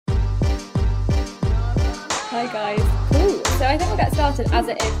Hi guys. Cool. So I think we'll get started as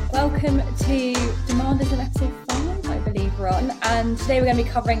it is. Welcome to Demandism episode 5, I believe we're on. And today we're going to be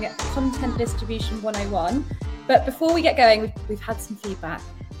covering Content Distribution 101. But before we get going, we've had some feedback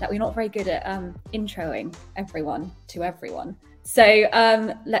that we're not very good at introing everyone to everyone. So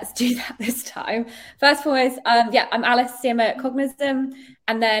let's do that this time. First of all, I'm Alice, CMO at Cognism.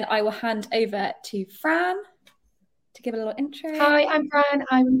 And then I will hand over to Fran to give a little intro. Hi, I'm Fran.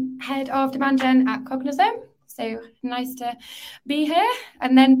 I'm head of demand gen at Cognism. So nice to be here.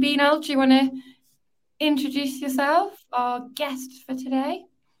 And then Binal, do you want to introduce yourself, our guest for today?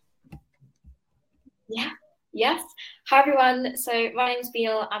 Yes. Hi everyone. So my name is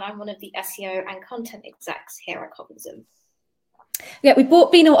Binal and I'm one of the SEO and content execs here at Cognism. Yeah, we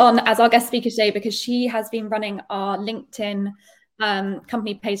brought Binal on as our guest speaker today because she has been running our LinkedIn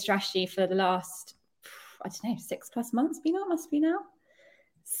company page strategy for the last, 6+ months. Binal must be now.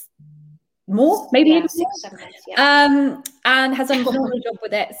 More, maybe even 6, 7 months, yeah. And has done a phenomenal job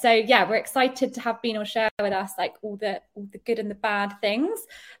with it. So yeah, we're excited to have Binal share with us like all the good and the bad things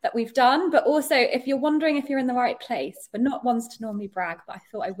that we've done. But also, if you're wondering if you're in the right place, we're not ones to normally brag, but I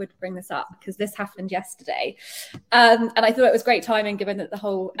thought I would bring this up because this happened yesterday, and I thought it was great timing given that the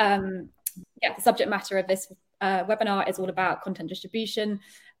whole the subject matter of this webinar is all about content distribution,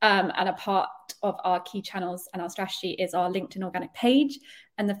 and a part of our key channels and our strategy is our LinkedIn organic page.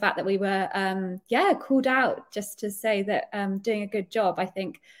 And the fact that we were, called out just to say that doing a good job, I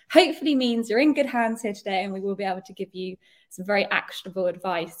think, hopefully means you're in good hands here today, and we will be able to give you some very actionable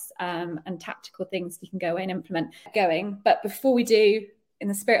advice and tactical things you can go away and implement But before we do, in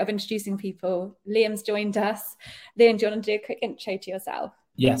the spirit of introducing people, Liam's joined us. Liam, do you want to do a quick intro to yourself?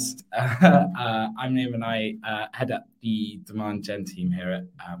 Yes, I'm Liam and I head up the demand gen team here at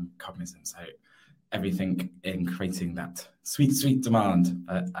Cognism. So everything in creating that sweet demand.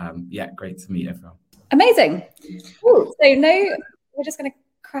 Great to meet everyone. Amazing. Cool. So we're just going to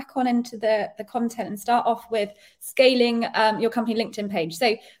crack on into the content and start off with scaling your company LinkedIn page. So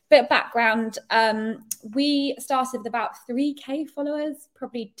a bit of background, we started with about 3K followers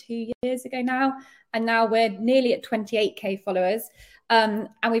probably 2 years ago now, and now we're nearly at 28K followers. And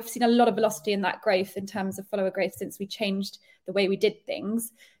we've seen a lot of velocity in that growth in terms of follower growth since we changed the way we did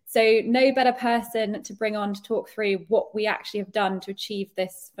things. So no better person to bring on to talk through what we actually have done to achieve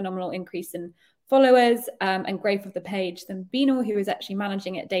this phenomenal increase in followers and growth of the page than Binal, who is actually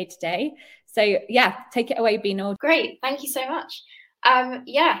managing it day to day. So yeah, take it away, Binal. Great, thank you so much.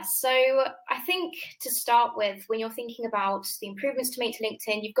 So I think to start with, when you're thinking about the improvements to make to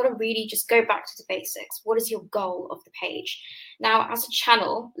LinkedIn, you've got to really just go back to the basics. What is your goal of the page? Now, as a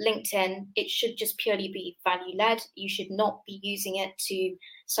channel, LinkedIn, it should just purely be value-led. You should not be using it to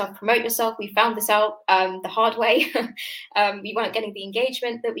self-promote yourself. We found this out the hard way. We weren't getting the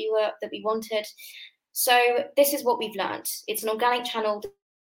engagement that we wanted. So this is what we've learned. It's an organic channel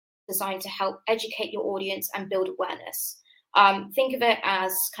designed to help educate your audience and build awareness. Think of it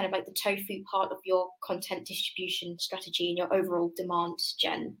as kind of like the tofu part of your content distribution strategy and your overall demand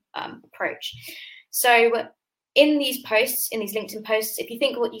gen approach. So in these posts, in these LinkedIn posts, if you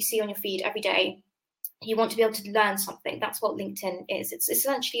think of what you see on your feed every day, you want to be able to learn something. That's what LinkedIn is. It's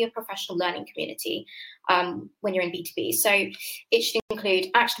essentially a professional learning community when you're in B2B. So it should include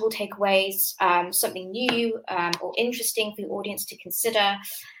actionable takeaways, something new or interesting for your audience to consider,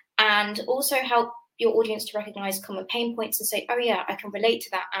 and also help your audience to recognize common pain points and say, oh yeah, I can relate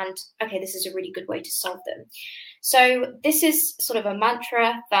to that. And okay, this is a really good way to solve them. So this is sort of a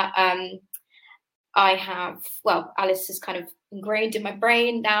mantra that I have, Alice has kind of ingrained in my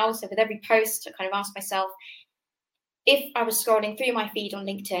brain now. So with every post, I kind of ask myself, if I was scrolling through my feed on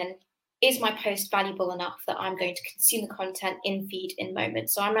LinkedIn, is my post valuable enough that I'm going to consume the content in feed in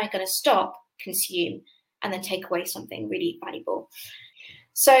moment? So am I going to stop, consume, and then take away something really valuable?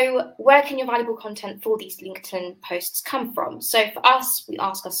 So where can your valuable content for these LinkedIn posts come from? So for us, we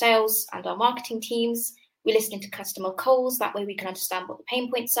ask our sales and our marketing teams. We listen to customer calls. That way we can understand what the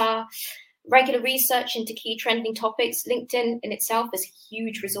pain points are. Regular research into key trending topics. LinkedIn in itself is a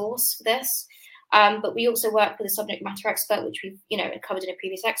huge resource for this. But we also work with a subject matter expert, which we've covered in a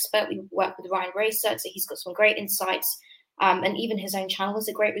previous expert. We work with Ryan Racer, so he's got some great insights. And even his own channel is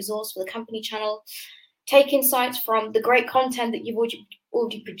a great resource for the company channel. Take insights from the great content that you've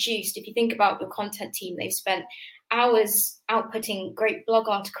already produced. If you think about your content team, they've spent hours outputting great blog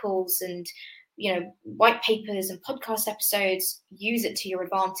articles and white papers and podcast episodes. Use it to your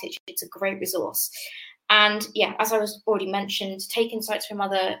advantage. It's a great resource. And yeah, as I was already mentioned, take insights from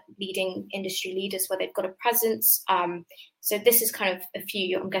other leading industry leaders where they've got a presence. So this is kind of a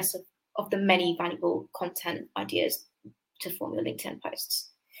few, I'm guessing, of the many valuable content ideas to form your LinkedIn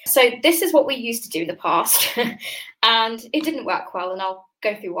posts. So this is what we used to do in the past, and it didn't work well, and I'll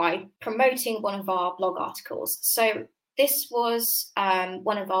go through why. Promoting one of our blog articles. So this was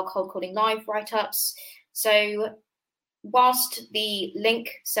one of our cold calling live write-ups. So whilst the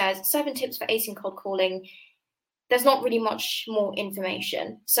link says 7 tips for acing cold calling, there's not really much more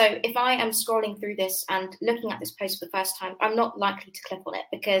information. So if I am scrolling through this and looking at this post for the first time, I'm not likely to click on it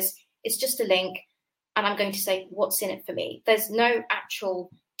because it's just a link and I'm going to say what's in it for me. There's no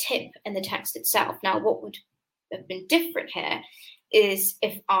actual tip in the text itself. Now, what would have been different here is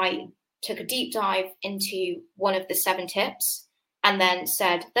if I took a deep dive into one of the 7 tips and then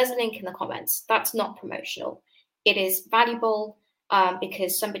said, there's a link in the comments. That's not promotional. It is valuable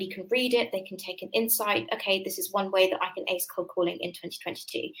because somebody can read it. They can take an insight. Okay, this is one way that I can ace cold calling in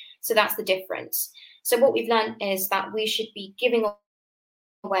 2022. So that's the difference. So what we've learned is that we should be giving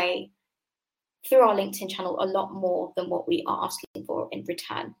away through our LinkedIn channel a lot more than what we are asking for in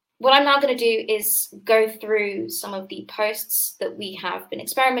return. What I'm now going to do is go through some of the posts that we have been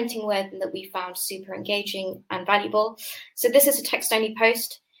experimenting with and that we found super engaging and valuable. So this is a text-only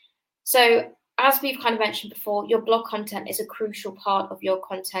post. So as we've kind of mentioned before, your blog content is a crucial part of your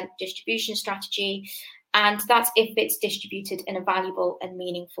content distribution strategy, and that's if it's distributed in a valuable and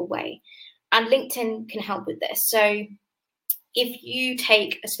meaningful way. And LinkedIn can help with this. So if you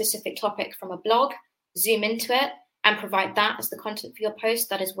take a specific topic from a blog, zoom into it, and provide that as the content for your post,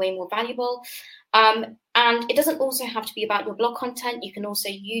 that is way more valuable. And it doesn't also have to be about your blog content. You can also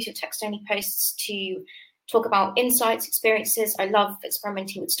use your text-only posts to talk about insights, experiences. I love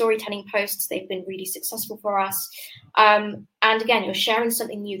experimenting with storytelling posts. They've been really successful for us. And again, you're sharing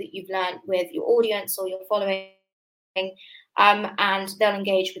something new that you've learned with your audience or your following, and they'll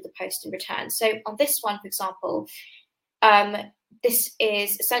engage with the post in return. So on this one, for example, this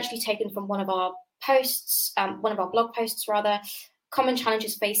is essentially taken from one of our posts, one of our blog posts rather, common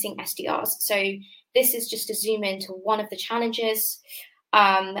challenges facing SDRs. So this is just to zoom into one of the challenges,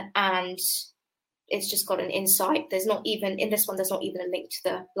 and it's just got an insight. There's not even, in this one, there's not even a link to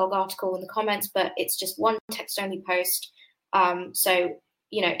the blog article in the comments, but it's just one text-only post. So,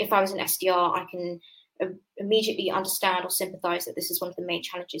 you know, if I was an SDR, I can immediately understand or sympathize that this is one of the main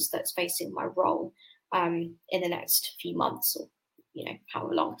challenges that's facing my role in the next few months or, you know,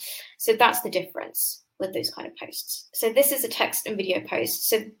 however long. So that's the difference with those kind of posts. So this is a text and video post.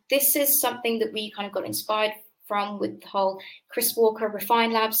 So this is something that we kind of got inspired from with the whole Chris Walker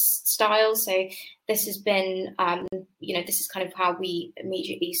Refine Labs style. So this has been, you know, this is kind of how we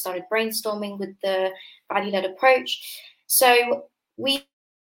immediately started brainstorming with the value-led approach. So we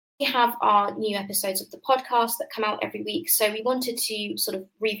have our new episodes of the podcast that come out every week. So we wanted to sort of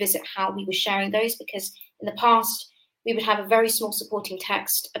revisit how we were sharing those, because in the past, we would have a very small supporting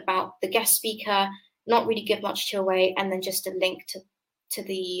text about the guest speaker, not really give much away, and then just a link to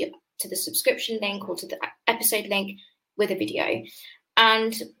the subscription link or to the episode link with a video.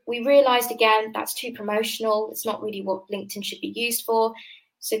 And we realized, again, that's too promotional. It's not really what LinkedIn should be used for.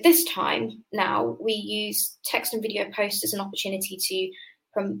 So this time now we use text and video posts as an opportunity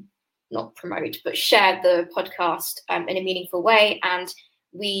to not promote, but share the podcast in a meaningful way. And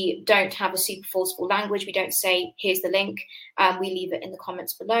we don't have a super forceful language. We don't say, here's the link. We leave it in the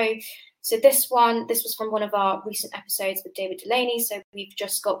comments below. So this was from one of our recent episodes with David Delaney. So we've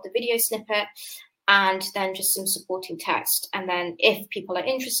just got the video snippet and then just some supporting text. And then if people are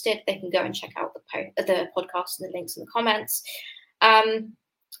interested, they can go and check out the podcast and the links in the comments.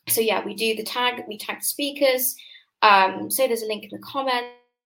 So yeah, we do the tag, we tag the speakers, say there's a link in the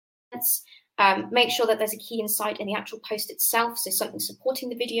comments, make sure that there's a key insight in the actual post itself, so something supporting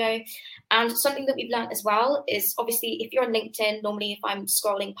the video. And something that we've learned as well is, obviously, if you're on LinkedIn, normally if I'm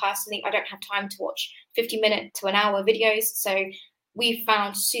scrolling personally, I don't have time to watch 50-minute to an hour videos. So we've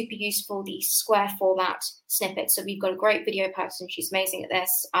found super useful the square format snippets. So we've got a great video person. She's amazing at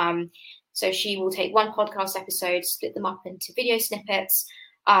this. So she will take one podcast episode, split them up into video snippets,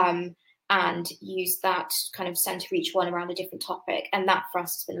 and use that kind of center each one around a different topic. And that for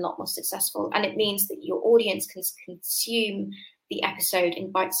us has been a lot more successful. And it means that your audience can consume the episode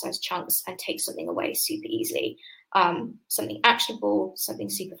in bite-sized chunks and take something away super easily. Something actionable, something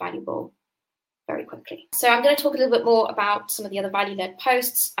super valuable very quickly. So I'm going to talk a little bit more about some of the other value-led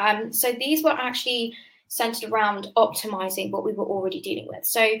posts. So these were actually centered around optimizing what we were already dealing with.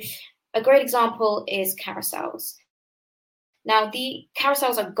 So a great example is carousels. Now, the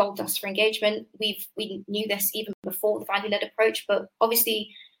carousels are gold dust for engagement. We knew this even before the value-led approach, but obviously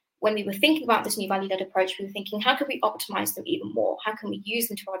when we were thinking about this new value-led approach, we were thinking, how can we optimize them even more? How can we use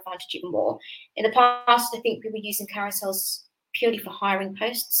them to our advantage even more? In the past, I think we were using carousels purely for hiring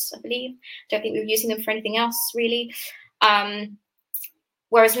posts, I believe. Don't think we were using them for anything else, really.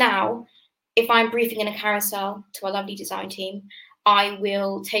 Whereas now, if I'm briefing in a carousel to our lovely design team, I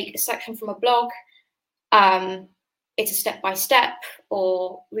will take a section from a blog. It's a step-by-step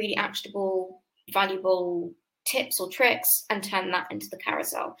or really actionable, valuable tips or tricks, and turn that into the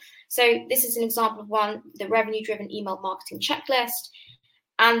carousel. So this is an example of one, the revenue-driven email marketing checklist.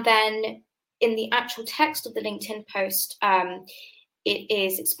 And then in the actual text of the LinkedIn post, it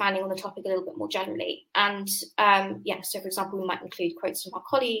is expanding on the topic a little bit more generally. And so for example, we might include quotes from our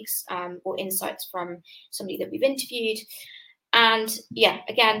colleagues or insights from somebody that we've interviewed. And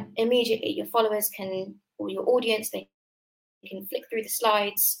again, immediately your followers can, or your audience, they can flick through the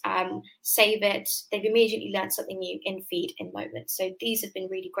slides, save it. They've immediately learned something new in feed, in moments. So these have been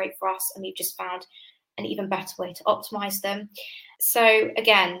really great for us, and we've just found an even better way to optimize them. So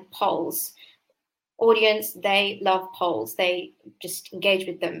again, polls. Audience, they love polls. They just engage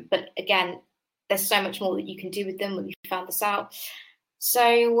with them. But again, there's so much more that you can do with them when you found this out.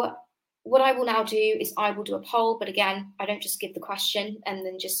 So what I will now do is I will do a poll, but again, I don't just give the question and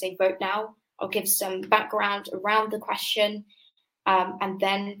then just say vote now. I'll give some background around the question and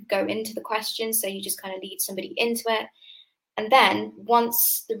then go into the question. So you just kind of lead somebody into it. And then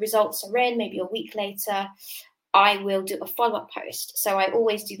once the results are in, maybe a week later, I will do a follow-up post. So I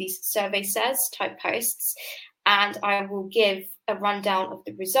always do these survey says type posts, and I will give a rundown of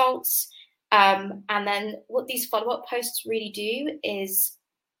the results. And then what these follow-up posts really do is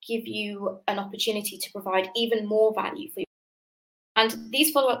give you an opportunity to provide even more value for you. And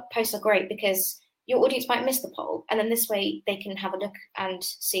these follow-up posts are great because your audience might miss the poll. And then this way they can have a look and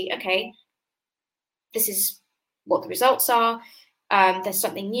see, okay, this is what the results are. There's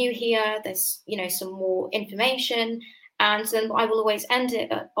something new here. There's, some more information. And then what I will always end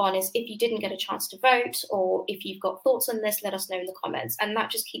it on is, if you didn't get a chance to vote, or if you've got thoughts on this, let us know in the comments. And that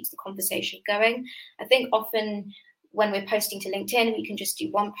just keeps the conversation going. I think often when we're posting to LinkedIn, we can just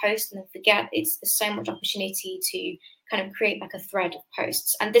do one post and then forget. There's so much opportunity to kind of create like a thread of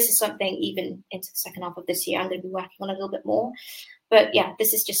posts. And this is something even into the second half of this year, I'm going to be working on a little bit more. But yeah,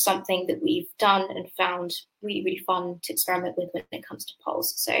 this is just something that we've done and found really, really fun to experiment with when it comes to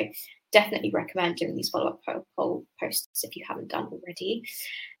polls. So definitely recommend doing these follow-up poll posts if you haven't done already.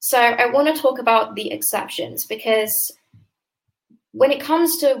 So I want to talk about the exceptions, because when it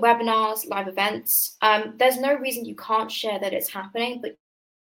comes to webinars, live events, there's no reason you can't share that it's happening, but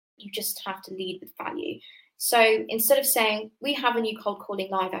you just have to lead with value. So instead of saying, we have a new cold calling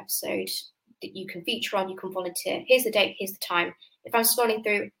live episode that you can feature on, you can volunteer, here's the date, here's the time. If I'm scrolling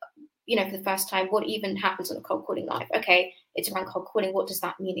through, for the first time, what even happens on a cold calling live? Okay, it's around cold calling. What does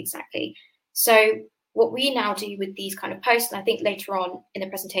that mean exactly? So what we now do with these kind of posts, and I think later on in the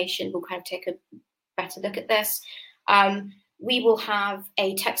presentation, we'll kind of take a better look at this. We will have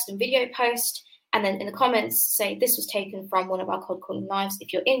a text and video post, and then in the comments say, this was taken from one of our cold calling lives.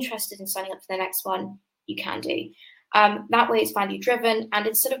 If you're interested in signing up for the next one, you can do. That way it's value driven. And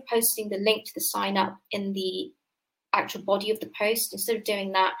instead of posting the link to the sign up in the actual body of the post, instead of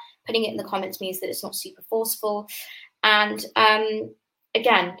doing that, putting it in the comments means that it's not super forceful. And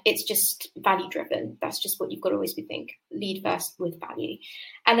again, it's just value driven. That's just what you've got to always be thinking, lead first with value.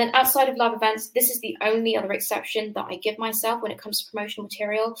 And then outside of live events, this is the only other exception that I give myself when it comes to promotional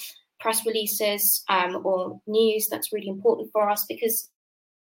material, press releases or news. That's really important for us, because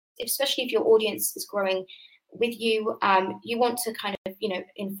especially if your audience is growing with you, you want to kind of,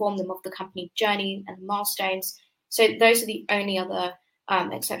 inform them of the company journey and milestones. So those are the only other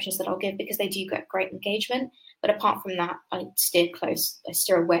exceptions that I'll give, because they do get great engagement. But apart from that, I steer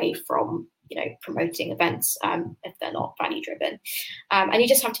away from, promoting events if they're not value driven. And you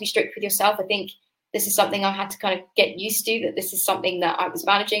just have to be strict with yourself. I think this is something I had to kind of get used to, that this is something that I was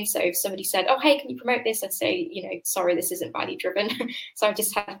managing. So if somebody said, oh, hey, can you promote this? I'd say, sorry, this isn't value driven. So I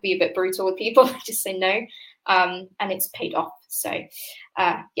just had to be a bit brutal with people, just say no. And it's paid off. So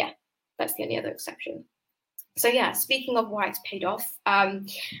that's the only other exception. So yeah, speaking of why it's paid off,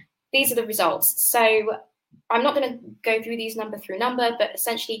 these are the results. So I'm not going to go through these number through number, but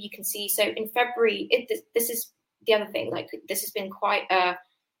essentially you can see, so in February, this is the other thing, like this has been quite a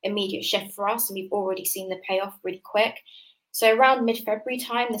immediate shift for us, and we've already seen the payoff really quick. So around mid-February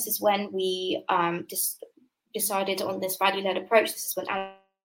time, this is when we decided on this value-led approach. This is when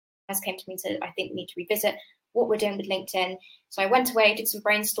Alice came to me and said, I think we need to revisit what we're doing with LinkedIn. So I went away, did some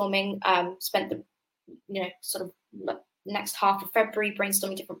brainstorming, spent the sort of next half of February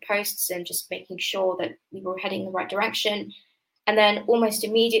brainstorming different posts and just making sure that we were heading in the right direction. And then almost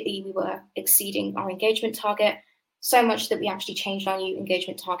immediately we were exceeding our engagement target, so much that we actually changed our new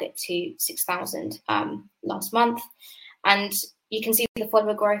engagement target to 6,000 last month. And you can see the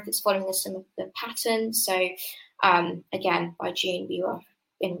follower growth, it's following a similar pattern. So again, by June, we were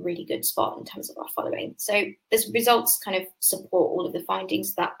in a really good spot in terms of our following. So this results kind of support all of the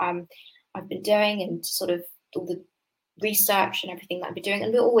findings that I've been doing, and sort of all the research and everything that I've been doing.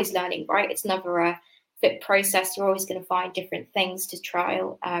 And we're always learning, right? It's never a fit process. You're always going to find different things to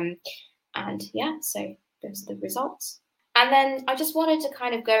trial. And yeah, so those are the results. And then I just wanted to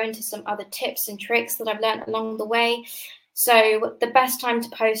kind of go into some other tips and tricks that I've learned along the way. So the best time to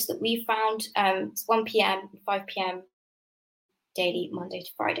post that we found is 1 p.m. and 5 p.m. daily, Monday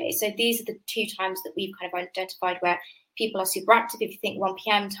to Friday. So these are the two times that we've kind of identified where people are super active. If you think 1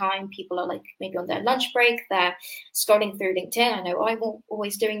 p.m. time, people are like maybe on their lunch break, they're scrolling through LinkedIn. I know I'm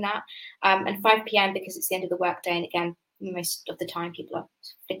always doing that. And 5 p.m. because it's the end of the workday. And again, most of the time people are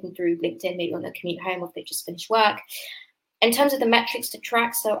flicking through LinkedIn, maybe on their commute home, or if they just finished work. In terms of the metrics to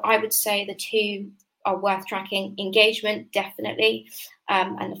track, so I would say the two are worth tracking: engagement, definitely,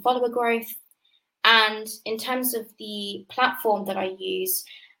 and the follower growth. And in terms of the platform that I use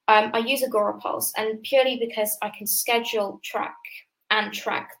Agorapulse, and purely because I can schedule, track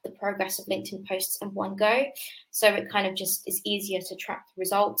the progress of LinkedIn posts in one go. So it kind of just is easier to track the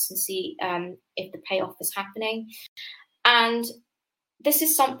results and see if the payoff is happening. And this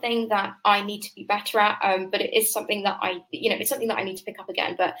is something that I need to be better at, but it is something that it's something that I need to pick up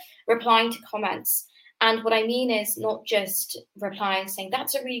again. But replying to comments, and what I mean is not just replying saying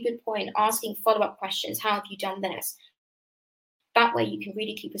that's a really good point, asking follow-up questions. How have you done this? That way you can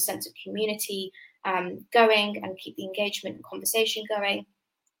really keep a sense of community going and keep the engagement and conversation going.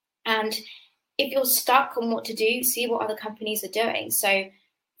 And if you're stuck on what to do, see what other companies are doing. So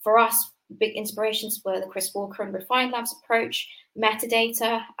for us, big inspirations were the Chris Walker and Refine Labs approach.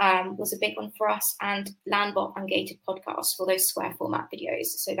 Metadata was a big one for us, and Landbot and Gated podcasts for those square format videos.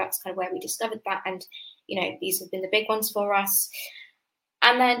 So that's kind of where we discovered that. And, these have been the big ones for us.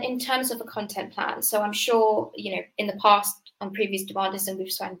 And then in terms of a content plan, so I'm sure, in the past on previous Demanders, and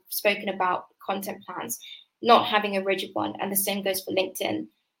we've spoken about content plans, not having a rigid one. And the same goes for LinkedIn.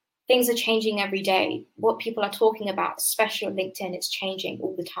 Things are changing every day. What people are talking about, especially on LinkedIn, it's changing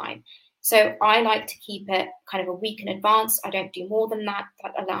all the time. So I like to keep it kind of a week in advance. I don't do more than that.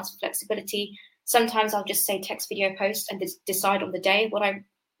 That allows for flexibility. Sometimes I'll just say text video post and decide on the day what I,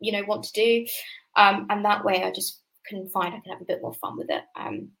 want to do. And that way I just can have a bit more fun with it.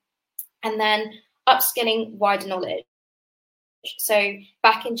 And then upskilling, wider knowledge. So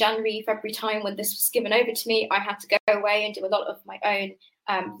back in January, February time, when this was given over to me, I had to go away and do a lot of my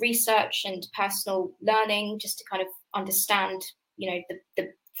own research and personal learning just to kind of understand, the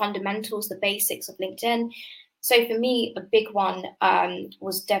fundamentals, the basics of LinkedIn. So for me, a big one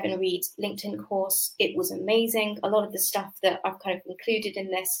was Devin Reed's LinkedIn course. It was amazing. A lot of the stuff that I've kind of included in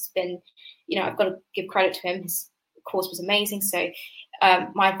this has been, I've got to give credit to him. His course was amazing. So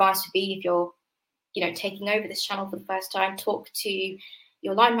my advice would be, if you're, taking over this channel for the first time, talk to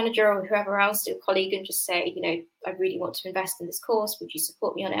your line manager or whoever else, your colleague, and just say, I really want to invest in this course. Would you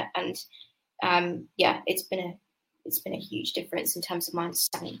support me on it? And it's been a huge difference in terms of my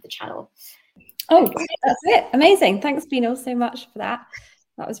understanding of the channel. Oh, that's it. Amazing. Thanks, Binal, so much for that.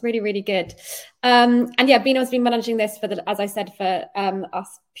 That was really, really good. And yeah, Binal's been managing this as I said, for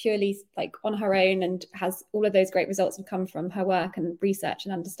us purely like on her own, and has all of those great results have come from her work and research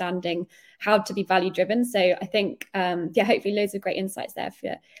and understanding how to be value driven. So I think, hopefully loads of great insights there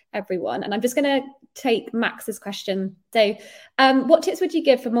for everyone. And I'm just going to take Max's question. So what tips would you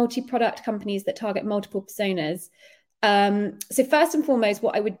give for multi-product companies that target multiple personas? So first and foremost,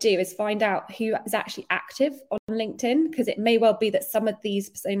 what I would do is find out who is actually active on LinkedIn, because it may well be that some of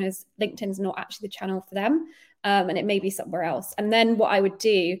these personas, LinkedIn's not actually the channel for them, and it may be somewhere else. And then what I would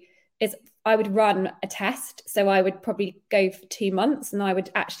do is I would run a test. So I would probably go for 2 months, and I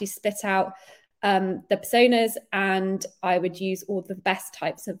would actually split out the personas, and I would use all the best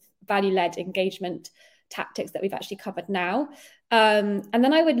types of value-led engagement tactics that we've actually covered now. And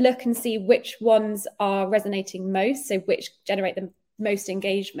then I would look and see which ones are resonating most, so which generate the most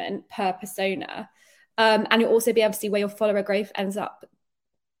engagement per persona. And you'll also be able to see where your follower growth ends up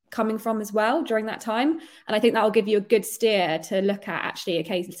coming from as well during that time. And I think that will give you a good steer to look at actually,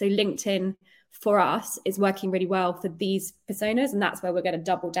 okay, so LinkedIn for us is working really well for these personas, and that's where we're going to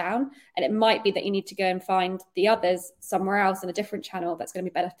double down. And it might be that you need to go and find the others somewhere else in a different channel that's going to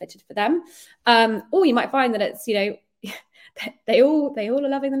be better fitted for them. Or you might find that it's, they all are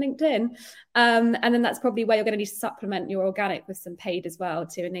loving the LinkedIn. And then that's probably where you're going to need to supplement your organic with some paid as well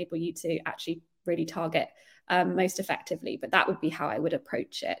to enable you to actually really target most effectively. But that would be how I would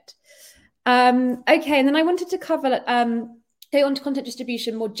approach it. Okay, and then I wanted to cover go on to content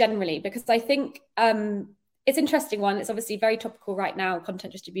distribution more generally, because I think it's it's an interesting one. It's obviously very topical right now,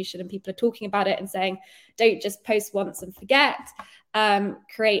 content distribution, and people are talking about it and saying, don't just post once and forget,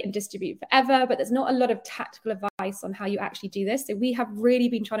 create and distribute forever. But there's not a lot of tactical advice on how you actually do this. So we have really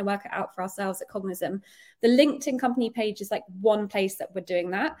been trying to work it out for ourselves at Cognism. The LinkedIn company page is like one place that we're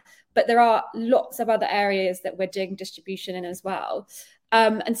doing that, but there are lots of other areas that we're doing distribution in as well.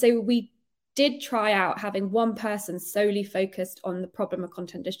 And so we did try out having one person solely focused on the problem of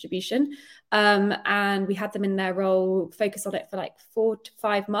content distribution. And we had them in their role, focus on it for like 4 to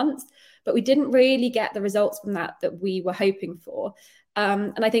 5 months, but we didn't really get the results from that we were hoping for.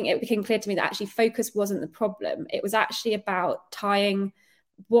 And I think it became clear to me that actually focus wasn't the problem. It was actually about tying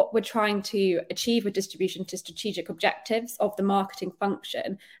what we're trying to achieve with distribution to strategic objectives of the marketing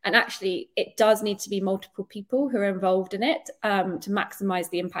function. And actually, it does need to be multiple people who are involved in it to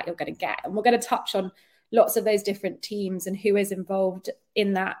maximize the impact you're going to get. And we're going to touch on lots of those different teams and who is involved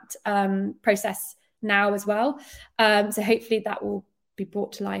in that process now as well. So hopefully that will be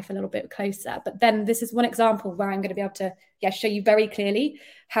brought to life a little bit closer. But then this is one example where I'm going to be able to show you very clearly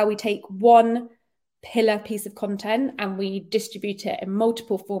how we take one pillar piece of content and we distribute it in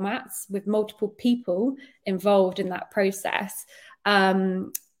multiple formats with multiple people involved in that process.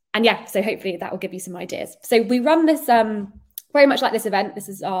 So hopefully that will give you some ideas. So we run this very much like this event. This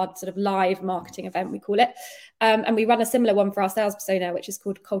is our sort of live marketing event, we call it. And we run a similar one for our sales persona, which is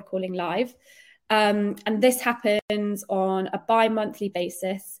called Cold Calling Live. And this happens on a bi-monthly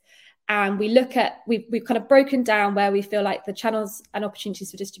basis. And we look at, we've kind of broken down where we feel like the channels and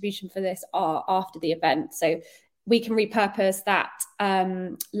opportunities for distribution for this are after the event. So we can repurpose that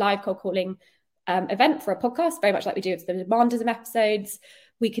live cold calling event for a podcast, very much like we do with the Demanderism episodes.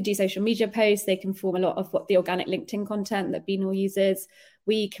 We could do social media posts. They can form a lot of what the organic LinkedIn content that Beanor uses.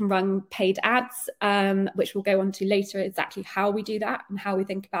 We can run paid ads, which we'll go on to later, exactly how we do that and how we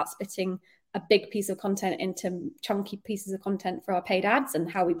think about splitting a big piece of content into chunky pieces of content for our paid ads and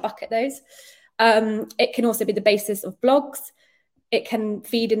how we bucket those. It can also be the basis of blogs. It can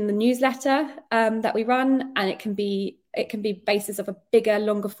feed in the newsletter that we run, and it can be basis of a bigger,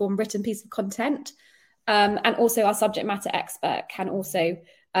 longer form written piece of content. And also our subject matter expert can also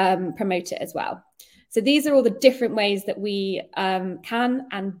promote it as well. So these are all the different ways that we can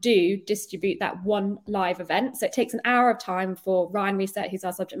and do distribute that one live event. So it takes an hour of time for Ryan Reset, who's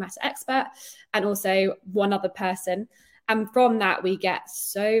our subject matter expert, and also one other person. And from that, we get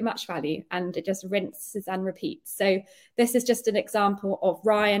so much value, and it just rinses and repeats. So this is just an example of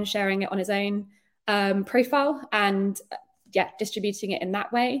Ryan sharing it on his own profile and distributing it in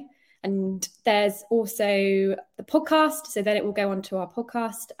that way. And there's also the podcast. So then it will go on to our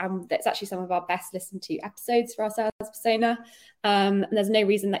podcast. That's actually some of our best listened to episodes for our sales persona. And there's no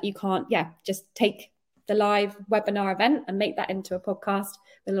reason that you can't, just take the live webinar event and make that into a podcast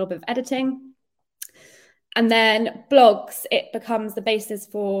with a little bit of editing. And then blogs, it becomes the basis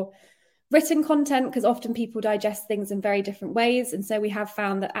for written content, because often people digest things in very different ways. And so we have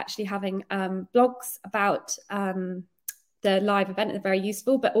found that actually having blogs about the live event is very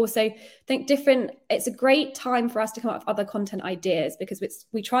useful, but also it's a great time for us to come up with other content ideas, because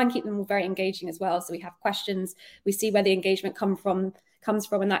we try and keep them all very engaging as well. So we have questions, we see where the engagement comes from,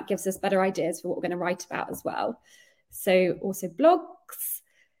 and that gives us better ideas for what we're going to write about as well. So also blogs.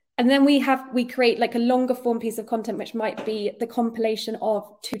 And then we create like a longer form piece of content, which might be the compilation of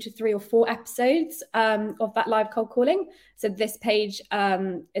 2 to 3 or 4 episodes of that live cold calling. So this page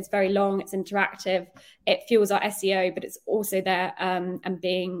is very long, it's interactive, it fuels our SEO, but it's also there and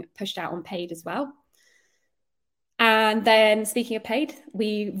being pushed out on paid as well. And then speaking of paid,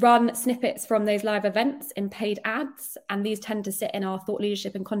 we run snippets from those live events in paid ads. And these tend to sit in our thought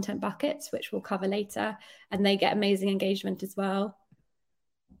leadership and content buckets, which we'll cover later. And they get amazing engagement as well.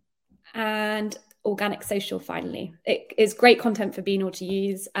 And organic social, finally. It is great content for Beanor to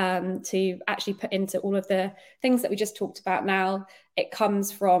use to actually put into all of the things that we just talked about now. It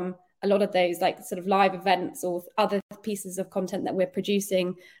comes from a lot of those like sort of live events or other pieces of content that we're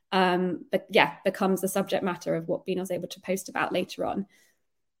producing, becomes the subject matter of what Beanor's able to post about later on.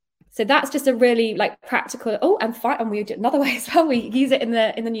 So that's just a really like practical. And we do it another way as well. We use it in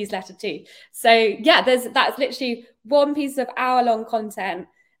the newsletter too. So that's literally one piece of hour-long content,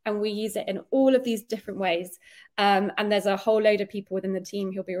 and we use it in all of these different ways. And there's a whole load of people within the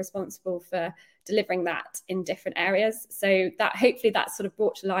team who'll be responsible for delivering that in different areas. So that hopefully that's sort of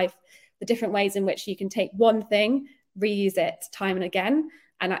brought to life the different ways in which you can take one thing, reuse it time and again,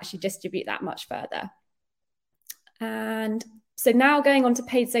 and actually distribute that much further. And so now going on to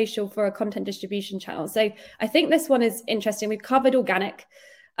paid social for a content distribution channel. So I think this one is interesting. We've covered organic,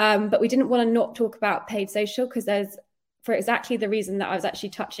 but we didn't want to not talk about paid social, because for exactly the reason that I was actually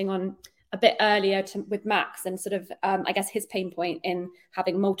touching on a bit earlier with Max and sort of, I guess, his pain point in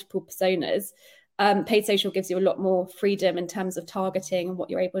having multiple personas. Paid social gives you a lot more freedom in terms of targeting and what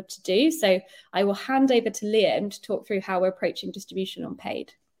you're able to do. So I will hand over to Liam to talk through how we're approaching distribution on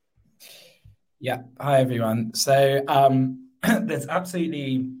paid. Yeah, hi everyone. So there's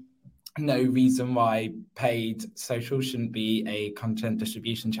absolutely no reason why paid social shouldn't be a content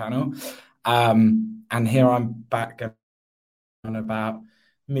distribution channel. And here I'm back on about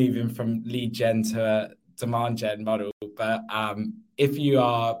moving from lead gen to a demand gen model. But if you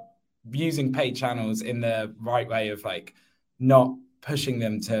are using paid channels in the right way of like not pushing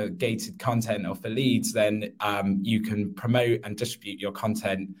them to gated content or for leads, then you can promote and distribute your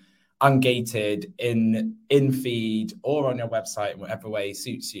content ungated in feed or on your website in whatever way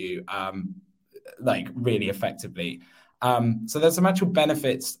suits you, like really effectively. So there's some actual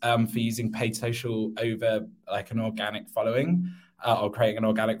benefits for using paid social over like an organic following or creating an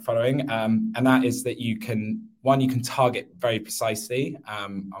organic following. And that is that you can target very precisely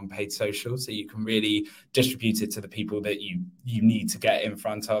on paid social. So you can really distribute it to the people that you need to get in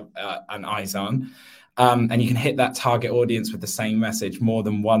front of and eyes on. And you can hit that target audience with the same message more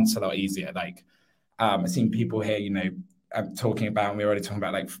than once a lot easier. Like I've seen people here, you know, talking about, we're already talking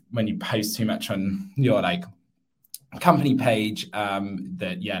about like when you post too much on your like company page,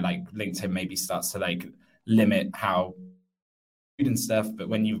 that like LinkedIn maybe starts to like limit how and stuff, but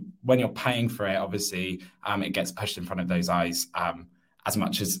when you're paying for it, obviously it gets pushed in front of those eyes as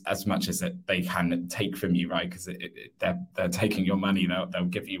much as they can take from you, right? Because they're taking your money. They'll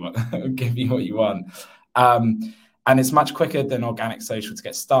give you what you want, and it's much quicker than organic social to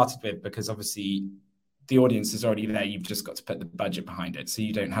get started with, because obviously the audience is already there. You've just got to put the budget behind it, so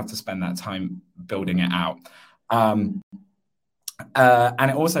you don't have to spend that time building it out. And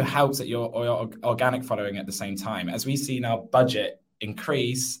it also helps that your organic following at the same time. As we see our budget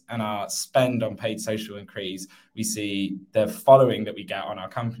increase and our spend on paid social increase, we see the following that we get on our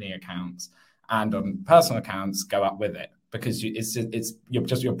company accounts and on personal accounts go up with it, because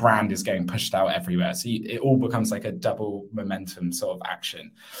your brand is getting pushed out everywhere. So it all becomes like a double momentum sort of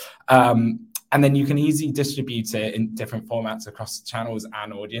action. And then you can easily distribute it in different formats across channels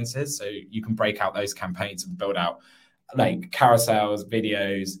and audiences. So you can break out those campaigns and build out like carousels,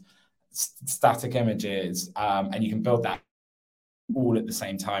 videos, static images, and you can build that all at the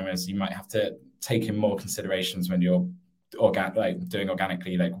same time, as you might have to take in more considerations when you're doing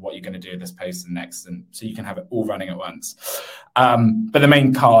organically, like what you're going to do with this post and next, and so you can have it all running at once. But the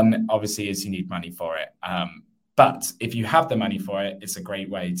main con, obviously, is you need money for it. But if you have the money for it, it's a great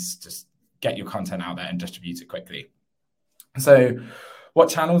way to just get your content out there and distribute it quickly. So what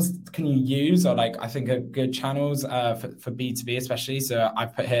channels can you use, or like I think are good channels for B2B especially? So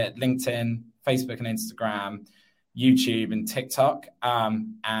I've put here LinkedIn, Facebook and Instagram, YouTube and TikTok.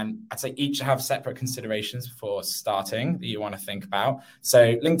 And I'd say each have separate considerations for starting that you want to think about.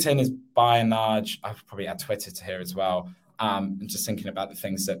 So LinkedIn is by and large, I've probably add Twitter to here as well. I'm just thinking about the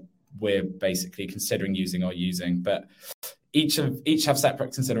things that we're basically considering using or using, but each have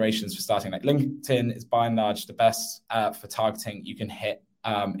separate considerations for starting. Like LinkedIn is by and large the best for targeting. You can hit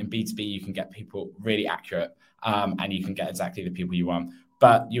in B2B, you can get people really accurate, and you can get exactly the people you want,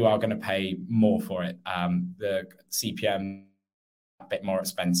 but you are going to pay more for it. The CPM a bit more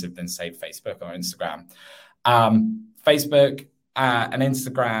expensive than say Facebook or Instagram. Facebook and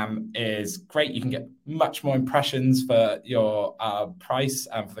Instagram is great. You can get much more impressions for your price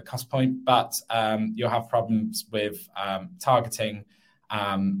and for the cost point, but you'll have problems with targeting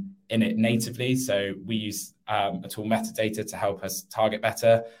in it natively. So we use a tool, Metadata, to help us target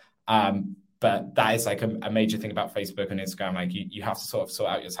better. But that is like a major thing about Facebook and Instagram. Like you have to sort of sort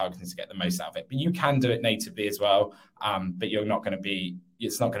out your targeting to get the most out of it. But you can do it natively as well. But it's not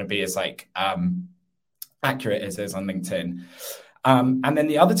going to be as like accurate as it is on LinkedIn. And then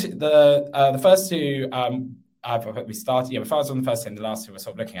the other two, the first two, we started. If I was on the first two, and the last two we're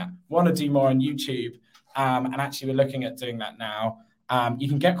sort of looking at. Want to do more on YouTube, and actually we're looking at doing that now. You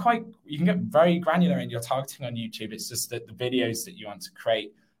can get very granular in your targeting on YouTube. It's just that the videos that you want to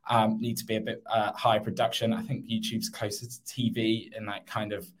create need to be a bit high production. I think YouTube's closer to TV in that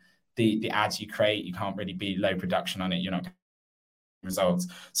kind of the ads you create. You can't really be low production on it. You're not getting results.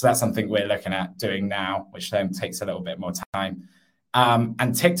 So that's something we're looking at doing now, which then takes a little bit more time.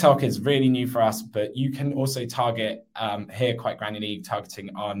 And TikTok is really new for us, but you can also target here quite granularly,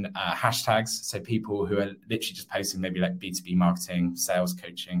 targeting on hashtags. So people who are literally just posting maybe like B2B marketing, sales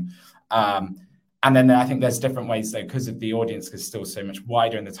coaching. And then I think there's different ways, though, because of the audience is still so much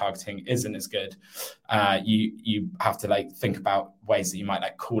wider and the targeting isn't as good. You have to like think about ways that you might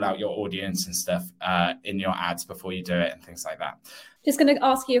like call out your audience and stuff in your ads before you do it and things like that. Just going to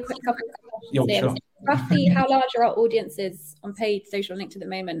ask you a quick couple of questions. Sure. Roughly, how large are our audiences on paid social LinkedIn at the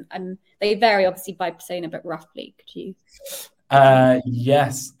moment? And they vary obviously by persona, but roughly, could you?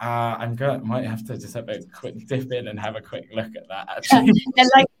 Yes, might have to just have a quick dip in and have a quick look at that. Actually, they're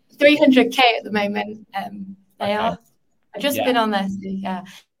like 300k at the moment. They are. I've just been on this. Yeah.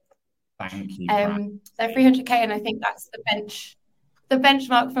 Thank you. They're 300k, and I think that's the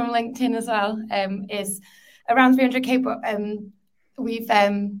benchmark from LinkedIn as well. Is around 300k, but we've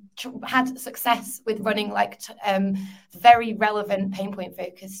had success with running like very relevant pain point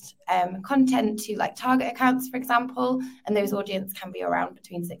focused content to like target accounts, for example, and those audience can be around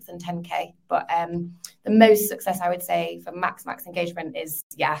between 6 and 10k. But the most success I would say for max engagement is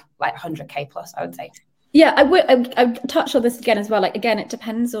like 100k plus, I would say. Yeah, I touched on this again as well. Like, again, it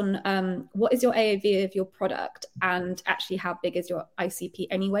depends on what is your AOV of your product and actually how big is your ICP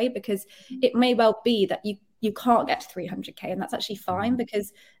anyway, because it may well be that you can't get to 300k, and that's actually fine,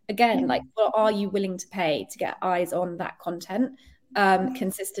 because again, like, what are you willing to pay to get eyes on that content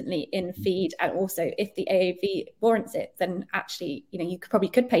consistently in feed? And also, if the AOV warrants it, then actually, you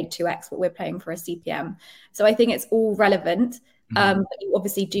could pay 2x what we're paying for a CPM. So I think it's all relevant. But you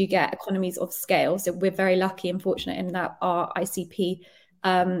obviously do get economies of scale. So we're very lucky and fortunate in that our ICP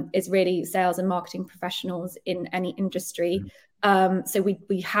is really sales and marketing professionals in any industry. So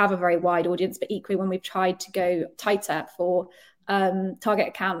we have a very wide audience, but equally when we've tried to go tighter for target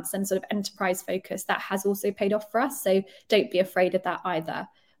accounts and sort of enterprise focus, that has also paid off for us. So don't be afraid of that either.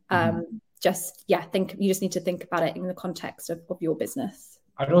 You just need to think about it in the context of your business.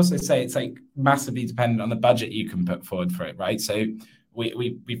 I'd also say it's like massively dependent on the budget you can put forward for it, right? So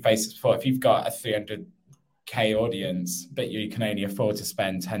we faced this before. If you've got a 300k audience, but you can only afford to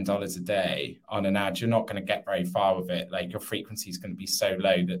spend $10 a day on an ad, you're not going to get very far with it. Like, your frequency is going to be so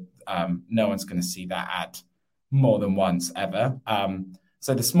low that no one's going to see that ad more than once ever.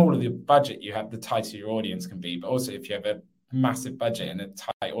 So the smaller the budget you have, the tighter your audience can be. But also, if you have a massive budget and a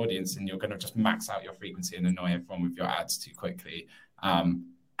tight audience, and you're going to just max out your frequency and annoy everyone with your ads too quickly.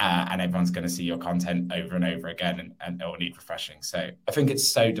 And everyone's going to see your content over and over again, and it will need refreshing. So I think it's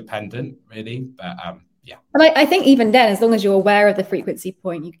so dependent, really. But And I think even then, as long as you're aware of the frequency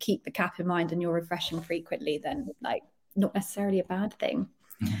point, you keep the cap in mind and you're refreshing frequently, then like not necessarily a bad thing.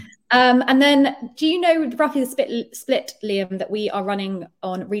 And then, do you know roughly the split, Liam, that we are running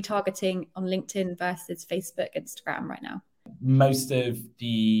on retargeting on LinkedIn versus Facebook, Instagram right now? Most of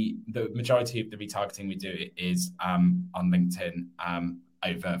the majority of the retargeting we do is on LinkedIn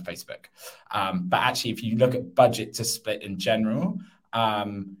over Facebook. But actually, if you look at budget to split in general,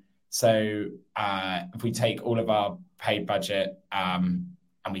 so if we take all of our paid budget and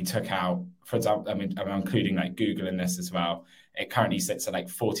we took out, for example, I'm including like Google in this as well, it currently sits at like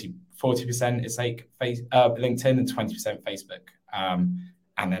 40% is like LinkedIn and 20% Facebook.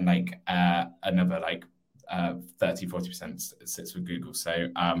 And then like another like 30-40% sits with Google. So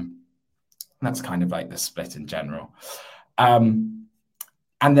that's kind of like the split in general.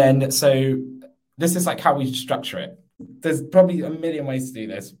 And then, so this is like how we structure it. There's probably a million ways to do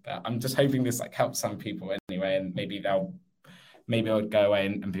this, but I'm just hoping this like helps some people anyway, and maybe I'll go away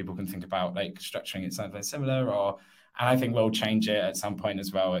and people can think about like structuring it something similar, and I think we'll change it at some point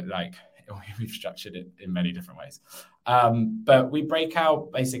as well. Like, we've structured it in many different ways. But we break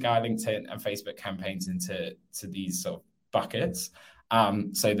out basically our LinkedIn and Facebook campaigns into these sort of buckets.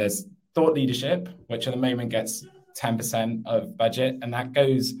 So there's thought leadership, which at the moment gets 10% of budget. And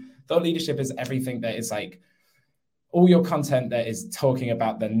thought leadership is everything that is like all your content that is talking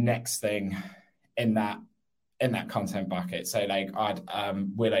about the next thing in that content bucket. So like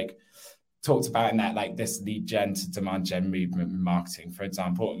we're like talked about in that, like this lead gen to demand gen movement in marketing, for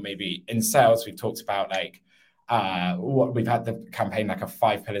example. Maybe in sales, we've talked about like what we've had the campaign like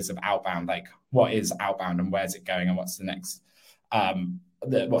 5 pillars of outbound, like what is outbound and where's it going and what's the next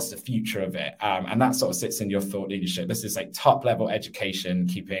what's the future of it, and that sort of sits in your thought leadership. This is like top level education,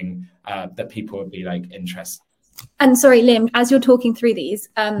 keeping that people would be like interested. And sorry, Liam, as you're talking through these,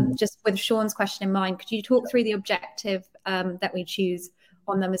 just with Sean's question in mind, could you talk through the objective that we choose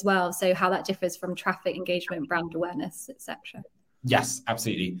on them as well? So how that differs from traffic engagement, brand awareness, etc. Yes,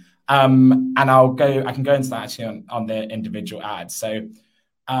 absolutely. And I can go into that actually on the individual ads. So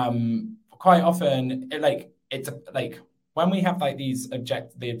quite often it's like when we have like the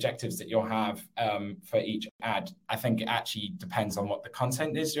objectives that you'll have for each ad, I think it actually depends on what the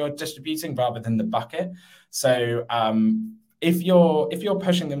content is you're distributing rather than the bucket. So if you're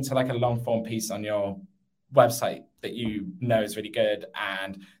pushing them to like a long form piece on your website that you know is really good,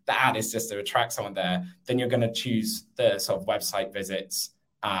 and the ad is just to attract someone there, then you're going to choose the sort of website visits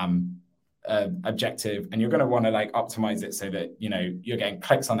objective, and you're going to want to like optimize it so that you're getting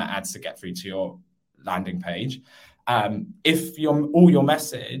clicks on the ads to get through to your landing page. If all your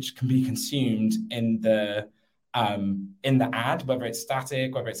message can be consumed in the ad, whether it's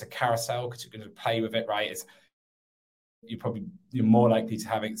static, whether it's a carousel, because you're going to play with it, right? You're more likely to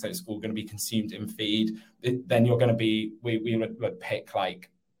have it, so it's all going to be consumed in feed. Then you're going to be, we would pick like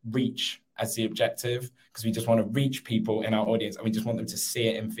reach as the objective, because we just want to reach people in our audience, and we just want them to see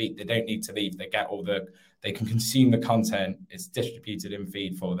it in feed. They don't need to leave. They get they can consume the content. It's distributed in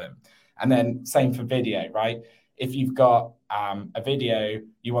feed for them. And then same for video, right? If you've got a video,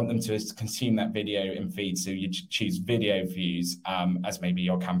 you want them to consume that video in feed, so you choose video views as maybe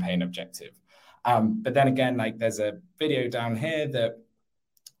your campaign objective. But then again, like there's a video down here that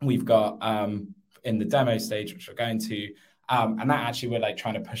we've got in the demo stage, which we're going to, and that actually we're like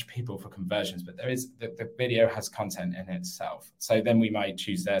trying to push people for conversions, but there is the video has content in itself. So then we might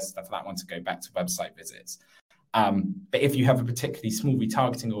choose for that one to go back to website visits. But if you have a particularly small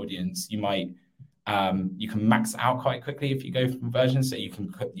retargeting audience, you might you can max out quite quickly if you go for conversions. So you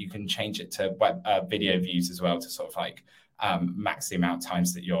can change it to video views as well to sort of like max the amount of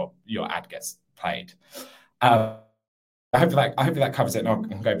times that your ad gets played. I hope that covers it, and I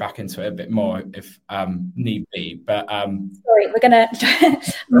can go back into it a bit more if need be. But sorry, we're gonna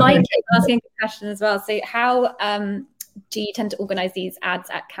Mike asking a question as well. So how do you tend to organize these ads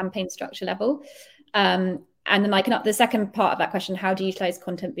at campaign structure level? And then the second part of that question, how do you utilize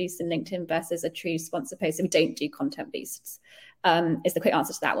content boosts in LinkedIn versus a true sponsor post? So we don't do content boosts, is the quick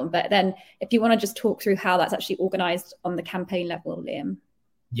answer to that one. But then if you want to just talk through how that's actually organized on the campaign level, Liam.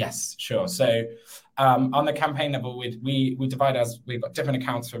 Yes, sure. So on the campaign level, we divide we've got different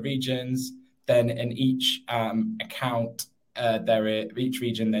accounts for regions. Then in each account, each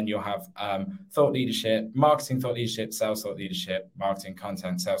region, then you'll have thought leadership, marketing thought leadership, sales thought leadership, marketing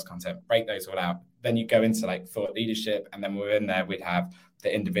content, sales content, break those all out. Then you go into like thought leadership, and then within there, we'd have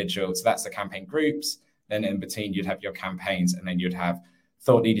the individual. So that's the campaign groups. Then in between, you'd have your campaigns, and then you'd have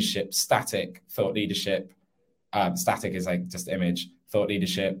thought leadership, static, thought leadership. Static is like just image, thought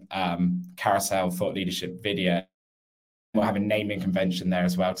leadership, carousel, thought leadership, video. We'll have a naming convention there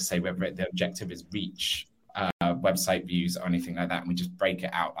as well to say whether the objective is reach, website views, or anything like that. And we just break it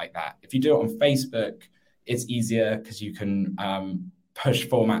out like that. If you do it on Facebook, it's easier because you can push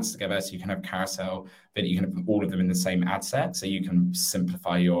formats together. So you can have carousel, but you can have all of them in the same ad set. So you can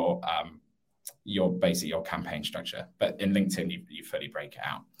simplify your campaign structure. But in LinkedIn, you fully break it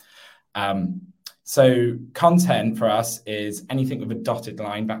out. So content for us is anything with a dotted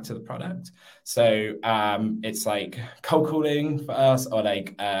line back to the product. So it's like cold calling for us, or like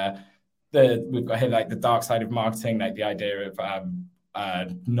we've got here like the dark side of marketing, like the idea of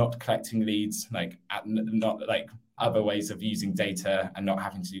not collecting leads, like not like other ways of using data and not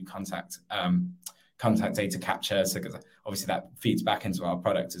having to do contact data capture. So because obviously that feeds back into our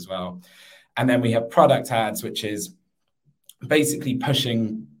product as well. And then we have product ads, which is basically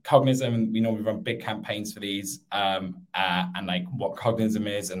pushing Cognism, and we normally run big campaigns for these, and like what Cognism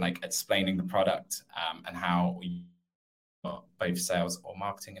is, and like explaining the product and how we both sales or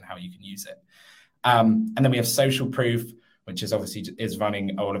marketing and how you can use it. And then we have social proof, which is obviously is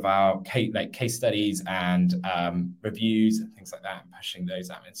running all of our case studies and reviews and things like that, and pushing those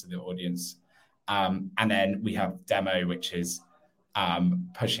out into the audience. And then we have demo, which is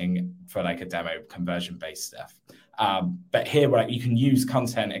pushing for like a demo conversion based stuff. But here, like, you can use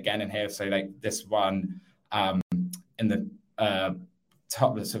content again in here. So like this one in the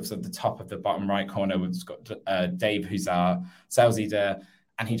top, sort of the top of the bottom right corner, we've got Dave, who's our sales leader,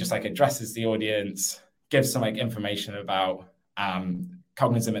 and he just like addresses the audience, gives some like information about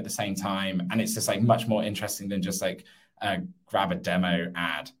Cognism at the same time, and it's just like much more interesting than just like grab a demo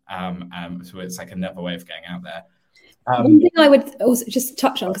ad. So it's like another way of getting out there. One thing I would also just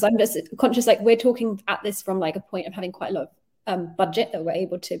touch on, because I'm just conscious, like we're talking at this from like a point of having quite a lot of budget that we're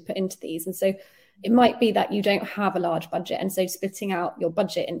able to put into these, and so it might be that you don't have a large budget, and so splitting out your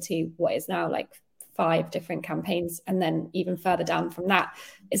budget into what is now like 5 different campaigns, and then even further down from that,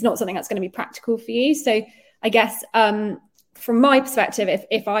 is not something that's going to be practical for you. So I guess from my perspective,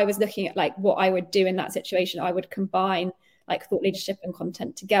 if I was looking at like what I would do in that situation, I would combine like thought leadership and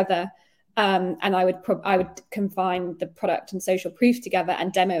content together. And I would combine the product and social proof together,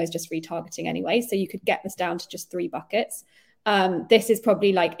 and demo is just retargeting anyway. So you could get this down to just 3 buckets. This is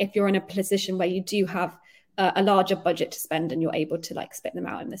probably like if you're in a position where you do have a larger budget to spend and you're able to like split them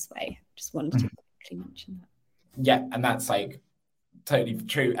out in this way. Just wanted to quickly mention that. yeah, and that's like totally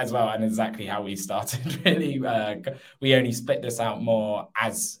true as well, and exactly how we started. Really, we only split this out more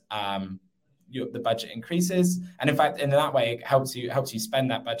as the budget increases, and in fact, in that way, it helps you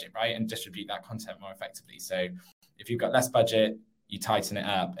spend that budget right and distribute that content more effectively. So, if you've got less budget, you tighten it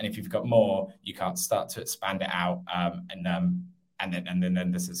up, and if you've got more, you can't start to expand it out, and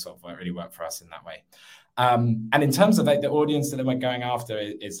then this is sort of what really worked for us in that way. And in terms of like the audience that we're going after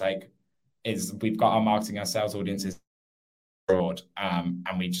is we've got our marketing, our sales audiences broad, and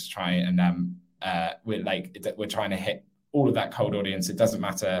we just try and we're trying to hit all of that cold audience. It doesn't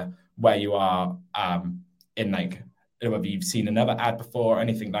matter where you are in like whether you've seen another ad before or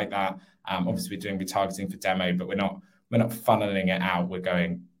anything like that. Obviously we're doing retargeting for demo, but we're not funneling it out. We're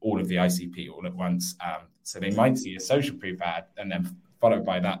going all of the ICP all at once. So they might see a social proof ad, and then followed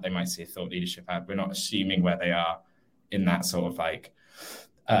by that they might see a thought leadership ad. We're not assuming where they are in that sort of like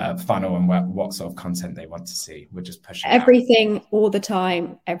funnel and what sort of content they want to see. We're just pushing everything out. All the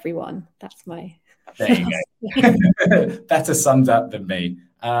time, everyone. That's my. There you go. Better summed up than me.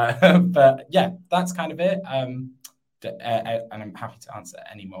 But yeah, that's kind of it. And I'm happy to answer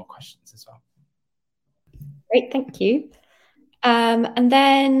any more questions as well. Great, thank you. And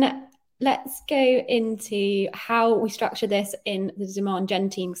then let's go into how we structure this in the demand gen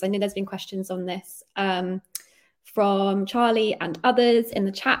team, because I know there's been questions on this from Charlie and others in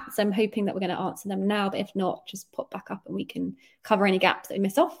the chat. So I'm hoping that we're going to answer them now, but if not, just pop back up and we can cover any gaps that we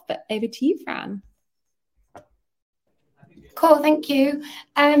miss off. But over to you, Fran. Cool, thank you.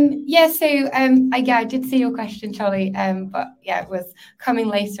 I did see your question, Charlie, but yeah, it was coming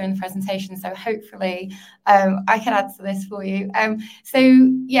later in the presentation, so hopefully I can answer this for you.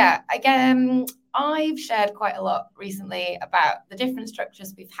 I've shared quite a lot recently about the different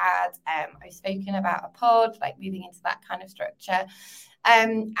structures we've had. I've spoken about a pod, like moving into that kind of structure.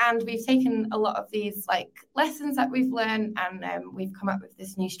 And we've taken a lot of these like lessons that we've learned, and we've come up with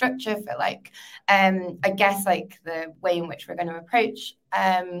this new structure for like, the way in which we're going to approach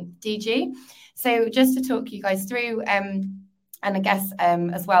DG. So just to talk you guys through, and I guess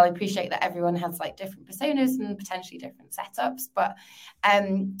as well, I appreciate that everyone has like different personas and potentially different setups, but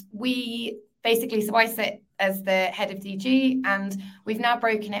so I sit as the head of DG, and we've now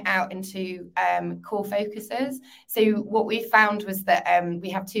broken it out into core focuses. So what we found was that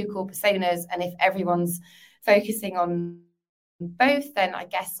we have two core personas, and if everyone's focusing on both, then I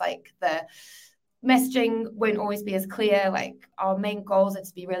guess like the messaging won't always be as clear. Like our main goals are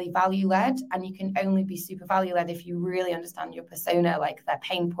to be really value-led, and you can only be super value-led if you really understand your persona, like their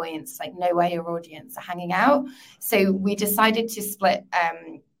pain points, like know where your audience are hanging out. So we decided to split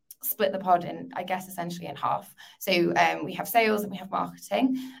the pod in, I guess, essentially in half. So we have sales and we have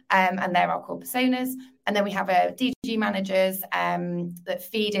marketing, and they're our core personas. And then we have DG managers that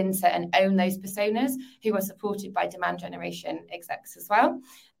feed into and own those personas, who are supported by demand generation execs as well.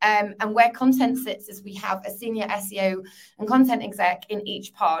 And where content sits is we have a senior SEO and content exec in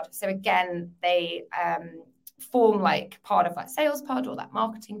each pod. So again, they form like part of that sales pod or that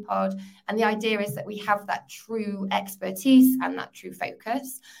marketing pod. And the idea is that we have that true expertise and that true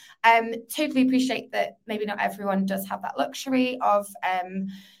focus. Totally appreciate that maybe not everyone does have that luxury of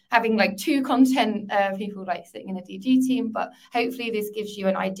having like two content people like sitting in a DG team, but hopefully this gives you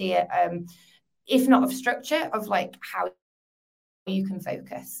an idea, if not of structure, of like how you can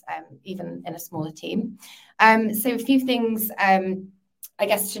focus even in a smaller team. So a few things I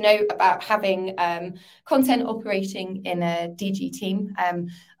guess to note about having content operating in a DG team.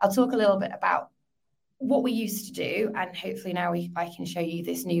 I'll talk a little bit about what we used to do, and hopefully now I can show you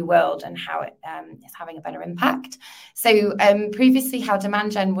this new world and how it is having a better impact. So previously how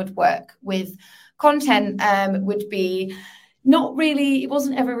demand gen would work with content would be not really, it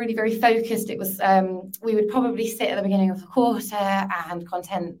wasn't ever really very focused. It was, we would probably sit at the beginning of the quarter, and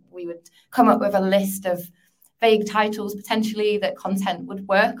content, we would come up with a list of vague titles potentially that content would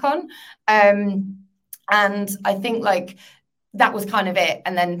work on. And I think like that was kind of it.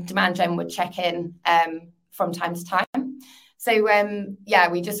 And then demand gen would check in from time to time. So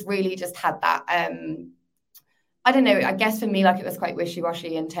we just really just had that. I don't know, I guess for me, like it was quite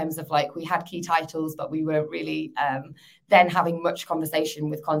wishy-washy in terms of like we had key titles, but we weren't really then having much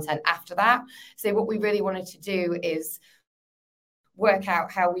conversation with content after that. So what we really wanted to do is work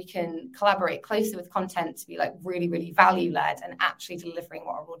out how we can collaborate closer with content to be like really, really value-led and actually delivering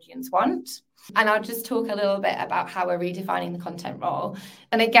what our audience want. And I'll just talk a little bit about how we're redefining the content role.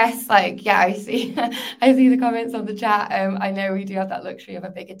 And I guess like, yeah, I see the comments on the chat. I know we do have that luxury of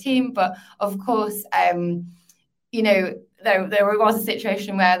a bigger team, but of course, you know, there was a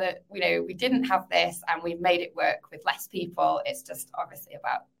situation where that, you know, we didn't have this and we've made it work with less people. It's just obviously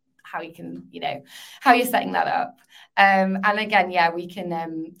about how you can, how you're setting that up. And again, we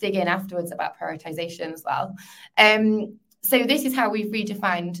can dig in afterwards about prioritization as well. So this is how we've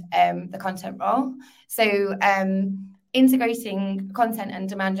redefined the content role. So integrating content and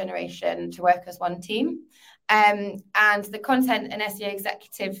demand generation to work as one team. And the content and SEO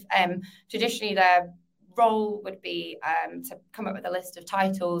executive, traditionally their role would be to come up with a list of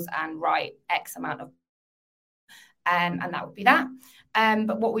titles and write X amount of, and that would be that.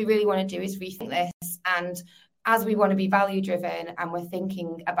 But what we really want to do is rethink this. And as we want to be value driven and we're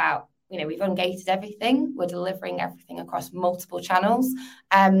thinking about, we've ungated everything, we're delivering everything across multiple channels.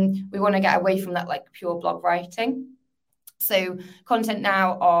 We want to get away from that like pure blog writing. So content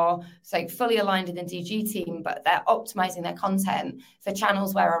now are fully aligned in the DG team, but they're optimizing their content for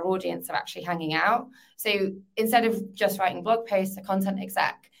channels where our audience are actually hanging out. So instead of just writing blog posts, a content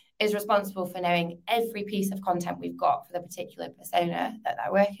exec is responsible for knowing every piece of content we've got for the particular persona that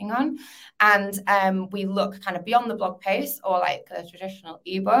they're working on. And we look kind of beyond the blog post or like a traditional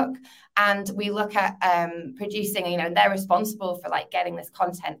ebook. And we look at producing, they're responsible for like getting this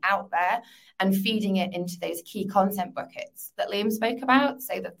content out there and feeding it into those key content buckets that Liam spoke about.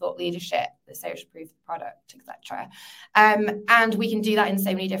 So the thought leadership, the social proof of the product, etc. And we can do that in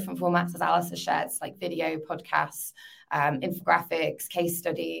so many different formats, as Alice has shared, like video, podcasts, infographics, case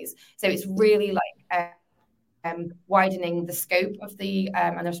studies. So it's really like widening the scope of the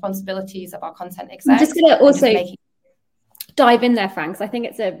and the responsibilities of our content execs. I'm just going to also dive in there, Frank, because I think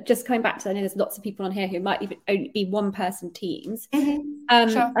it's just coming back to, I know there's lots of people on here who might even only be one person teams.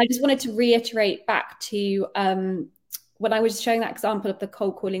 Sure. I just wanted to reiterate back to when I was showing that example of the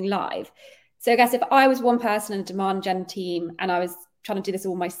cold calling live. So I guess if I was one person in a demand gen team and I was trying to do this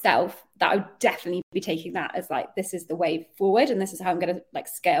all myself, that I would definitely be taking that as like, this is the way forward. And this is how I'm going to like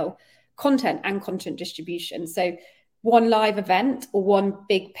scale content and content distribution. So one live event or one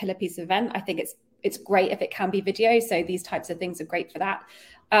big pillar piece of event, I think it's great if it can be video. So these types of things are great for that.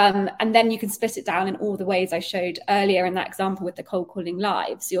 And then you can split it down in all the ways I showed earlier in that example with the cold calling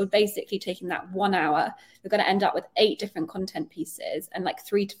live. So you're basically taking that 1 hour, you're going to end up with 8 different content pieces and like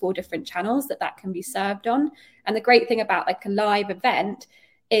 3 to 4 different channels that can be served on. And the great thing about like a live event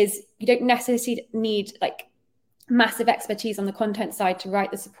is you don't necessarily need like massive expertise on the content side to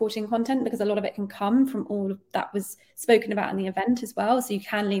write the supporting content, because a lot of it can come from all of that was spoken about in the event as well. So you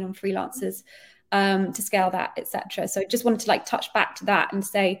can lean on freelancers to scale that, etc. So I just wanted to like touch back to that and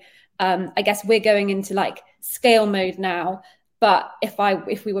say, I guess we're going into like scale mode now. But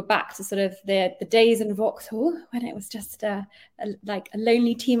if we were back to sort of the days in Vauxhall when it was just a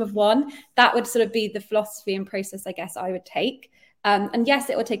lonely team of one, that would sort of be the philosophy and process I guess I would take. And yes,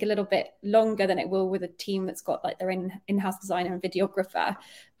 it will take a little bit longer than it will with a team that's got like their in-house designer and videographer.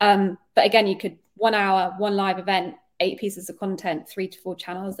 But again, you could 1 hour, one live event, 8 pieces of content, 3 to 4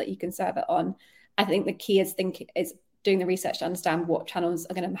 channels that you can serve it on. I think the key is doing the research to understand what channels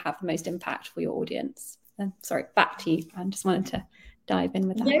are going to have the most impact for your audience. And sorry, back to you. I just wanted to dive in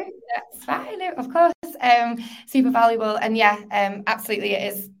with that. No, that's fine. No, of course, super valuable. And absolutely,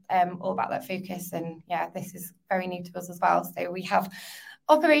 it is all about that focus. And this is very new to us as well. So we have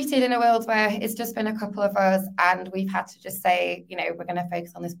operated in a world where it's just been a couple of us, and we've had to just say, we're going to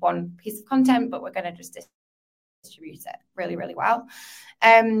focus on this one piece of content, but we're going to just distribute it really, really well.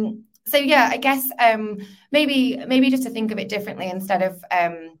 So I guess maybe just to think of it differently, instead of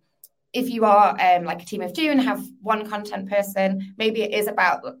if you are like a team of 2 and have one content person, maybe it is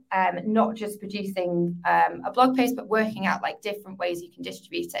about not just producing a blog post, but working out like different ways you can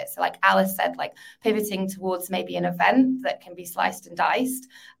distribute it. So like Alice said, like pivoting towards maybe an event that can be sliced and diced,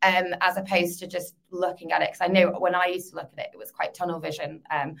 as opposed to just looking at it. Because I know when I used to look at it, it was quite tunnel vision.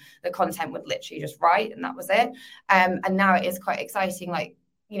 The content would literally just write and that was it. And now it is quite exciting, like,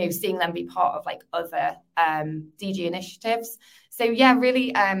 seeing them be part of like other DG initiatives. So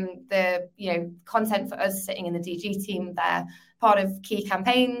really the content for us sitting in the DG team, they're part of key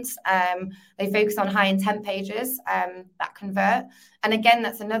campaigns. They focus on high intent pages that convert. And again,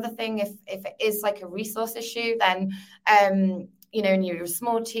 that's another thing. If it is like a resource issue, then and you're a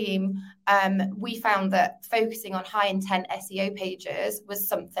small team, we found that focusing on high intent SEO pages was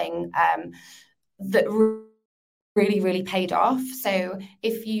something that really, really paid off. So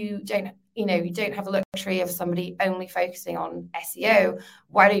if you don't have the luxury of somebody only focusing on SEO,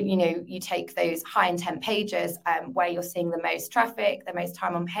 why don't you take those high intent pages where you're seeing the most traffic, the most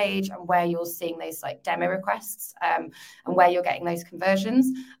time on page, and where you're seeing those like demo requests and where you're getting those conversions.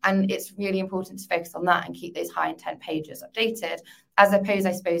 And it's really important to focus on that and keep those high intent pages updated. as opposed,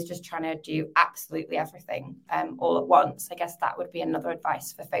 I suppose, just trying to do absolutely everything all at once. I guess that would be another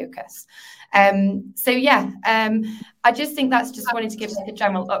advice for focus. I just think that's just wanted to give like a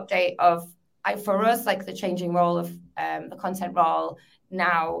general update of, for us, like the changing role of the content role.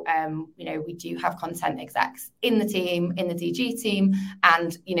 Now, we do have content execs in the team, in the DG team,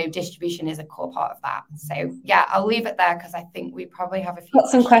 and, distribution is a core part of that. So, yeah, I'll leave it there because I think we probably have a few Got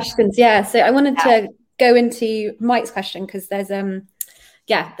some questions. Yeah. So I wanted to go into Mike's question because this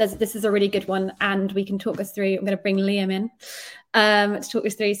is a really good one and we can talk us through. I'm going to bring Liam in to talk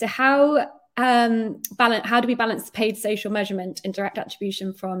us through. So how do we balance paid social measurement and direct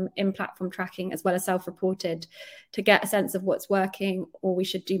attribution from in-platform tracking as well as self-reported to get a sense of what's working or we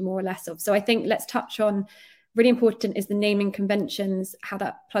should do more or less of? So I think let's touch on, really important is the naming conventions, how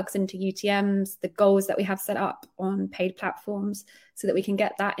that plugs into UTMs, the goals that we have set up on paid platforms so that we can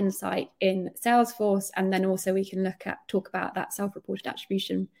get that insight in Salesforce. And then also we can talk about that self-reported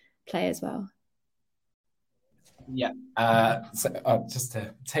attribution play as well. Yeah. Just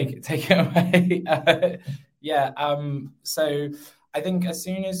to take it away. So I think as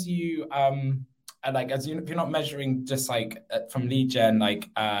soon as you if you're not measuring just like from lead gen,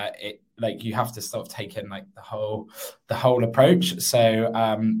 you have to sort of take in like the whole approach. So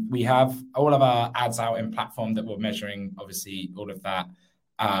we have all of our ads out in platform that we're measuring, obviously all of that,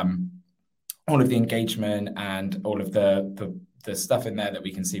 all of the engagement and all of the stuff in there that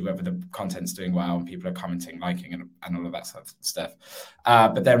we can see whether the content's doing well and people are commenting, liking, and all of that sort of stuff.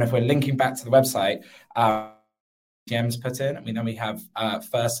 But then if we're linking back to the website, UTMs put in, and then we have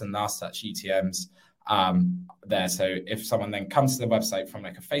first and last touch UTMs there. So if someone then comes to the website from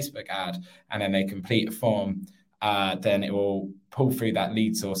like a Facebook ad and then they complete a form, then it will pull through that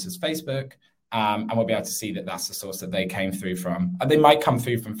lead source as Facebook. And we'll be able to see that that's the source that they came through from. And they might come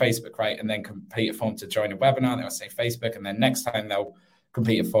through from Facebook, right? And then complete a form to join a webinar. They'll say Facebook. And then next time they'll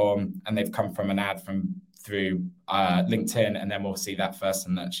complete a form and they've come from an ad through LinkedIn. And then we'll see that first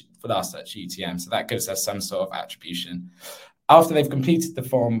and last search UTM. So that gives us some sort of attribution. After they've completed the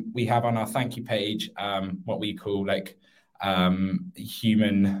form, we have on our thank you page what we call like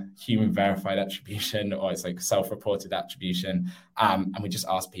human verified attribution, or it's like self-reported attribution. And we just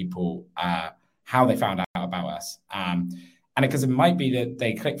ask people how they found out about us. And because it might be that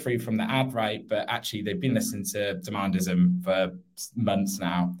they click through from the ad, right? But actually they've been listening to Demandism for months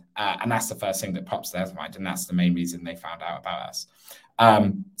now. And that's the first thing that pops to their mind. And that's the main reason they found out about us.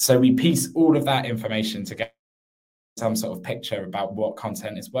 So we piece all of that information to get some sort of picture about what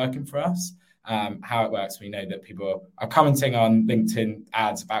content is working for us. How it works. We know that people are commenting on LinkedIn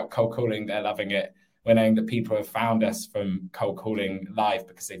ads about cold calling. They're loving it. We're knowing that people have found us from cold calling live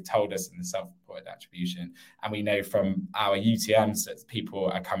because they've told us in the self-reported attribution. And we know from our UTMs that people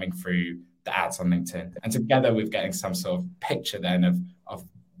are coming through the ads on LinkedIn. And together we're getting some sort of picture then of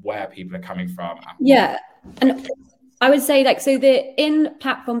where people are coming from. Yeah. And I would say so the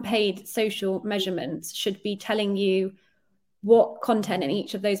in-platform paid social measurements should be telling you what content in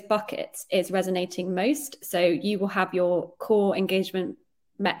each of those buckets is resonating most. So you will have your core engagement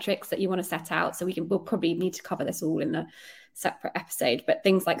metrics that you want to set out. So we'll probably need to cover this all in a separate episode, but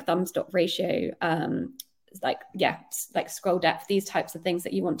things like thumbs up ratio, like scroll depth, these types of things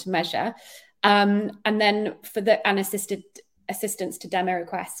that you want to measure. And then for the assistance to demo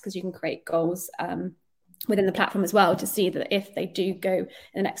requests, because you can create goals within the platform as well to see that if they do go in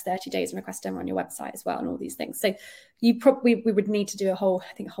the next 30 days and request demo on your website as well and all these things. So we would need to do a whole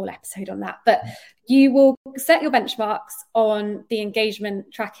episode on that, but you will set your benchmarks on the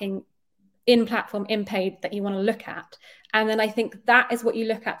engagement tracking in platform, in paid that you want to look at. And then I think that is what you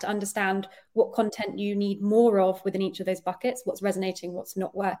look at to understand what content you need more of within each of those buckets, what's resonating, what's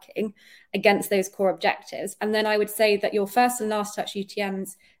not working against those core objectives. And then I would say that your first and last touch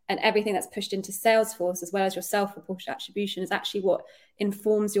UTMs and everything that's pushed into Salesforce, as well as your self-reported attribution, is actually what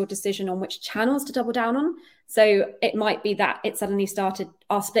informs your decision on which channels to double down on. So it might be that it suddenly started,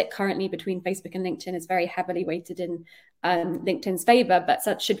 our split currently between Facebook and LinkedIn is very heavily weighted in LinkedIn's favor,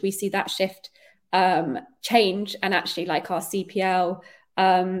 but should we see that shift change and actually like our CPL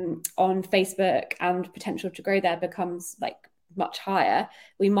on Facebook and potential to grow there becomes like much higher,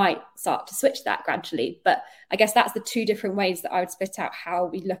 we might start to switch that gradually. But I guess that's the two different ways that I would split out how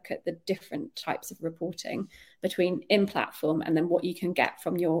we look at the different types of reporting between in-platform and then what you can get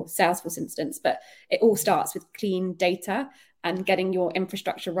from your Salesforce instance. But it all starts with clean data and getting your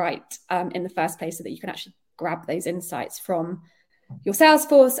infrastructure right in the first place so that you can actually grab those insights from your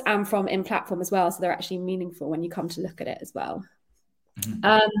Salesforce and from in-platform as well, so they're actually meaningful when you come to look at it as well.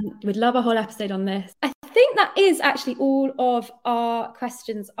 We'd love a whole episode on this. I think that is actually all of our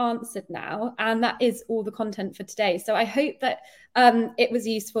questions answered now, and that is all the content for today. So I hope that it was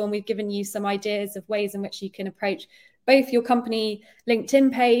useful, and we've given you some ideas of ways in which you can approach both your company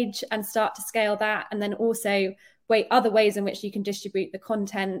LinkedIn page and start to scale that, and then also other ways in which you can distribute the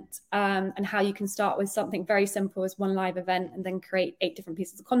content, and how you can start with something very simple as one live event and then create 8 different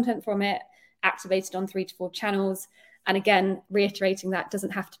pieces of content from it, activated on 3 to 4 channels. And again, reiterating that doesn't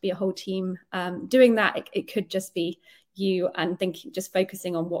have to be a whole team doing that. It could just be you and just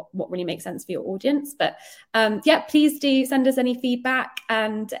focusing on what really makes sense for your audience. But please do send us any feedback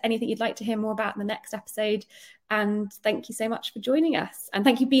and anything you'd like to hear more about in the next episode. And thank you so much for joining us. And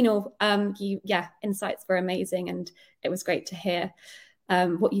thank you, Binal. Insights were amazing, and it was great to hear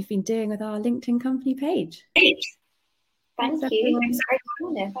what you've been doing with our LinkedIn company page. Thank you.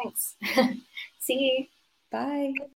 Thanks. See you. Bye.